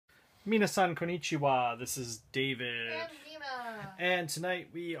Minasan konnichiwa, this is David. And Nina. And tonight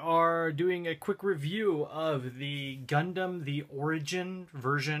we are doing a quick review of the Gundam, the origin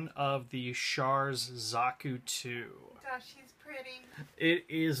version of the Char Zaku II. Gosh, she's pretty. It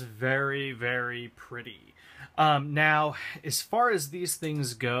is very, very pretty. Now, as far as these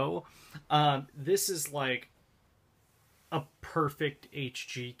things go, this is like a perfect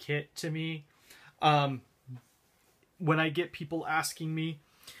HG kit to me. When I get people asking me,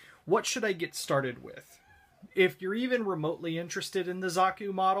 what should I get started with? If you're even remotely interested in the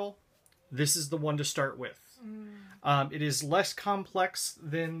Zaku model, this is the one to start with. It is less complex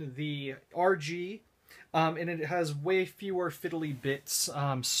than the RG, and it has way fewer fiddly bits,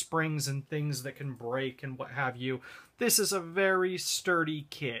 springs and things that can break and what have you. This is a very sturdy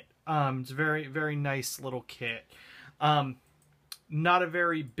kit. It's a very, very nice little kit. Not a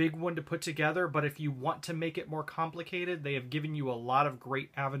very big one to put together, but if you want to make it more complicated, they have given you a lot of great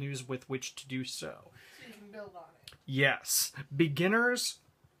avenues with which to do so. So you can build on it. Yes. Beginners,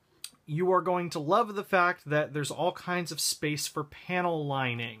 you are going to love the fact that there's all kinds of space for panel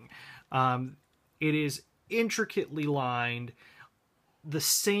lining. It is intricately lined the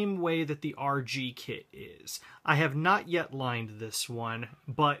same way that the RG kit is. I have not yet lined this one,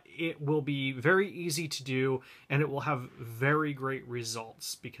 but it will be very easy to do, and it will have very great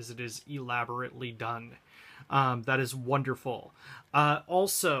results because it is elaborately done. That is wonderful.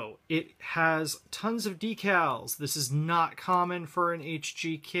 Also, it has tons of decals. This is not common for an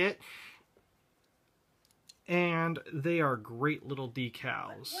HG kit, and they are great little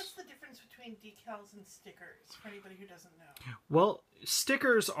decals. What's the difference between decals and stickers, for anybody who doesn't know? Well,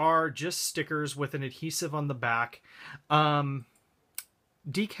 stickers are just stickers with an adhesive on the back.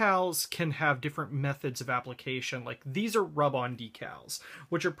 Decals can have different methods of application. Like, these are rub-on decals,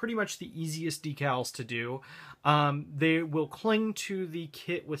 which are pretty much the easiest decals to do. They will cling to the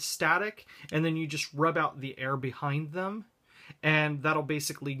kit with static, and then you just rub out the air behind them, and that'll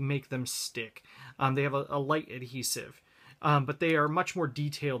basically make them stick. They have a light adhesive. But they are much more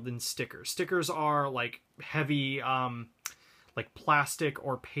detailed than stickers. Stickers are like heavy, like plastic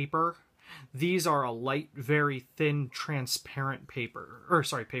or paper. These are a light, very thin, transparent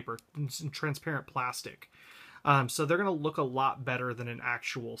transparent plastic. So they're going to look a lot better than an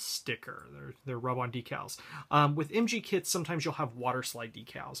actual sticker. They're rub-on decals. With MG kits, sometimes you'll have water slide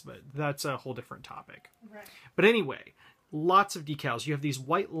decals, but that's a whole different topic. Right. But anyway, lots of decals. You have these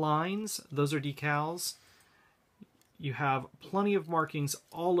white lines. Those are decals. You have plenty of markings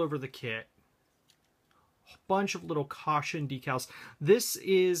all over the kit. A bunch of little caution decals. This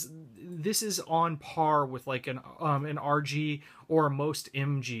is on par with like an RG or most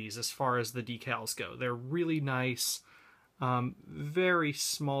MGs as far as the decals go. They're really nice. Very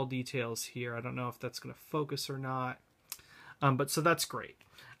small details here. I don't know if that's going to focus or not. But so that's great.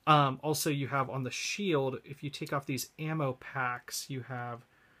 Also, you have on the shield, if you take off these ammo packs, you have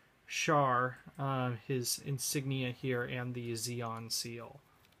Char, his insignia here, and the Xeon seal.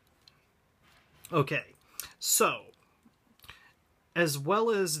 Okay, so as well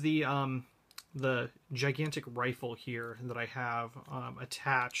as the gigantic rifle here that I have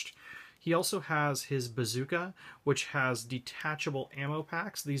attached, he also has his bazooka, which has detachable ammo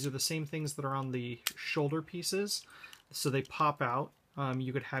packs. These are the same things that are on the shoulder pieces, so they pop out.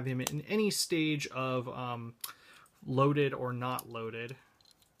 You could have him in any stage of loaded or not loaded.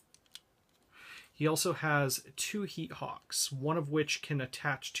 He also has two heat hawks, one of which can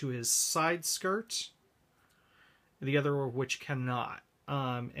attach to his side skirt, the other of which cannot.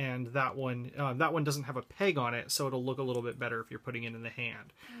 And that one doesn't have a peg on it, so it'll look a little bit better if you're putting it in the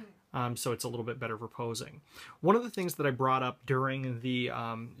hand. So it's a little bit better for posing. One of the things that I brought up during the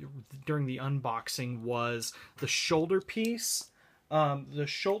unboxing was the shoulder piece. The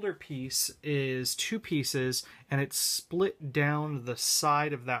shoulder piece is two pieces, and it's split down the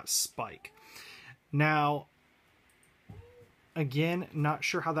side of that spike. Now, again, not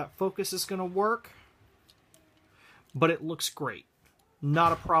sure how that focus is going to work, but it looks great.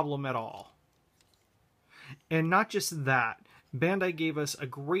 Not a problem at all. And not just that, Bandai gave us a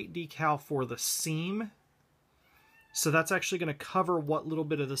great decal for the seam. So that's actually going to cover what little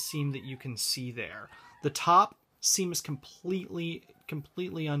bit of the seam that you can see there. The top seam is completely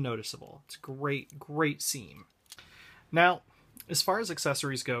unnoticeable. It's great, great seam. Now, as far as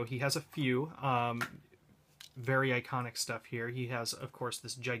accessories go, he has a few very iconic stuff here. He has, of course,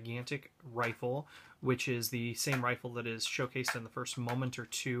 this gigantic rifle, which is the same rifle that is showcased in the first moment or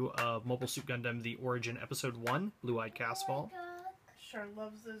two of Mobile Suit Gundam, The Origin Episode 1, Blue-Eyed Casfall. Sure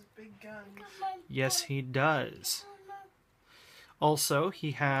loves those big guns. Yes, he does. Also,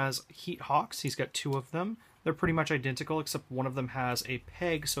 he has heat hawks. He's got two of them. They're pretty much identical, except one of them has a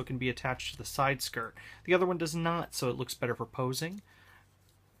peg so it can be attached to the side skirt. The other one does not, so it looks better for posing.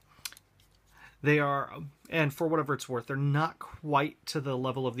 They are, and for whatever it's worth, they're not quite to the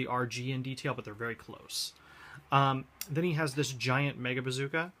level of the RG in detail, but they're very close. Then he has this giant Mega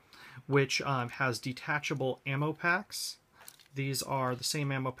Bazooka, which has detachable ammo packs. These are the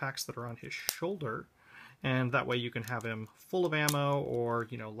same ammo packs that are on his shoulder, and that way you can have him full of ammo or,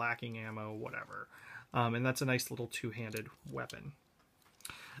 you know, lacking ammo, whatever. And that's a nice little two-handed weapon.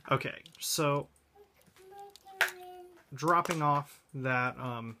 Okay, so dropping off that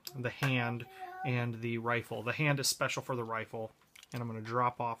the hand and the rifle. The hand is special for the rifle, and I'm going to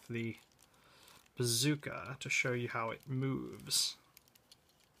drop off the bazooka to show you how it moves.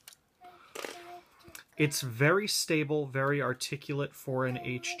 It's very stable, very articulate for an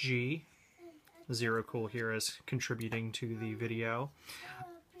HG. Zero Cool here is contributing to the video.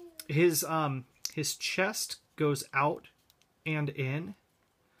 His chest goes out and in,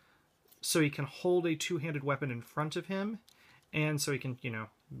 so he can hold a two-handed weapon in front of him, and so he can, you know,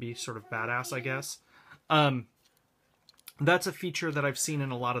 be sort of badass, I guess. That's a feature that I've seen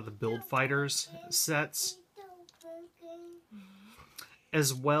in a lot of the Build Fighters sets.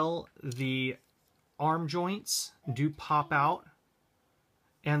 As well, the arm joints do pop out,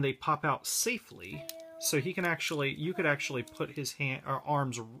 and they pop out safely, so he can actually, you could actually put his hand or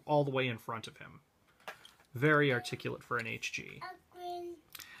arms all the way in front of him. Very articulate for an HG.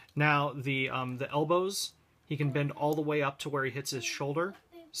 Now the elbows, he can bend all the way up to where he hits his shoulder,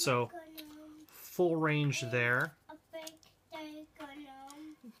 so full range there.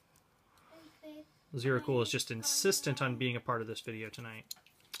 Zero Cool is just insistent on being a part of this video tonight.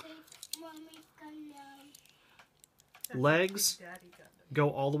 Legs go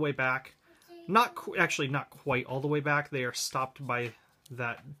all the way back. Actually, not quite all the way back. They are stopped by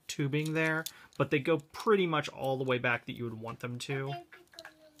that tubing there, but they go pretty much all the way back that you would want them to.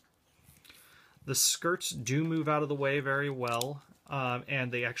 The skirts do move out of the way very well,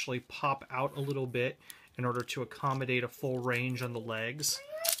 and they actually pop out a little bit in order to accommodate a full range on the legs.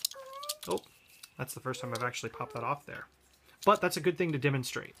 Oh, that's the first time I've actually popped that off there. But that's a good thing to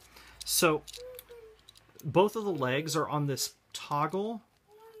demonstrate. So both of the legs are on this toggle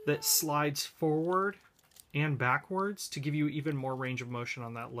that slides forward and backwards to give you even more range of motion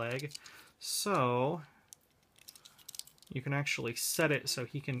on that leg. So you can actually set it so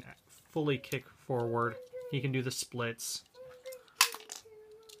he can fully kick forward. He can do the splits.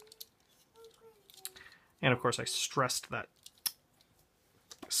 And of course I stressed that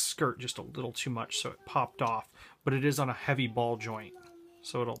skirt just a little too much, so it popped off. But it is on a heavy ball joint,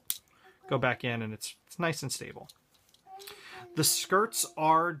 so it'll go back in and it's nice and stable. The skirts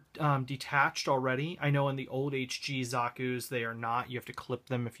are detached already. I know in the old HG Zakus they are not. You have to clip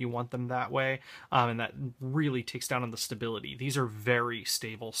them if you want them that way, and that really takes down on the stability. These are very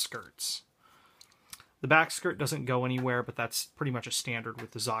stable skirts. The back skirt doesn't go anywhere, but that's pretty much a standard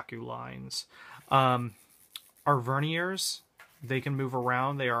with the Zaku lines. Our verniers, they can move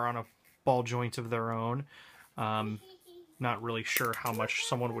around. They are on a ball joint of their own. Not really sure how much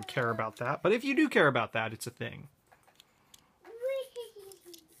someone would care about that, but if you do care about that, it's a thing.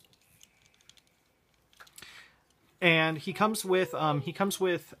 And he comes with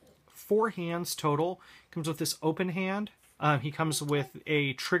 4 hands total. Comes with this open hand. He comes with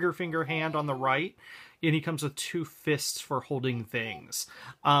a trigger finger hand on the right, and he comes with 2 fists for holding things.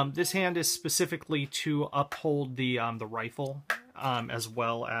 This hand is specifically to uphold the rifle, as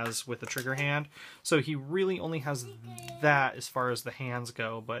well as with the trigger hand. So he really only has that as far as the hands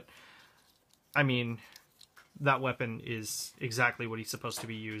go. But I mean, that weapon is exactly what he's supposed to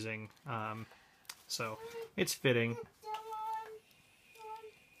be using. So it's fitting.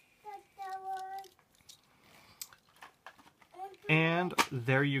 And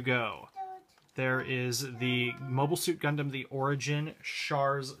there you go. There is the Mobile Suit Gundam, the Origin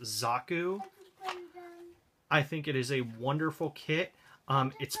Char's Zaku. I think it is a wonderful kit.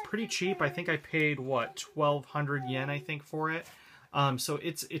 It's pretty cheap. I think I paid, what, 1,200 yen, I think, for it. So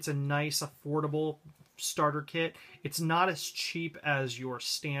it's a nice, affordable starter kit. It's not as cheap as your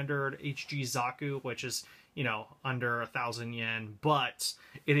standard HG Zaku, which is, you know, under 1,000 yen, but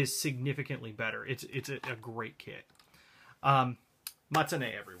it is significantly better. It's a great kit.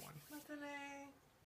 Matane, everyone.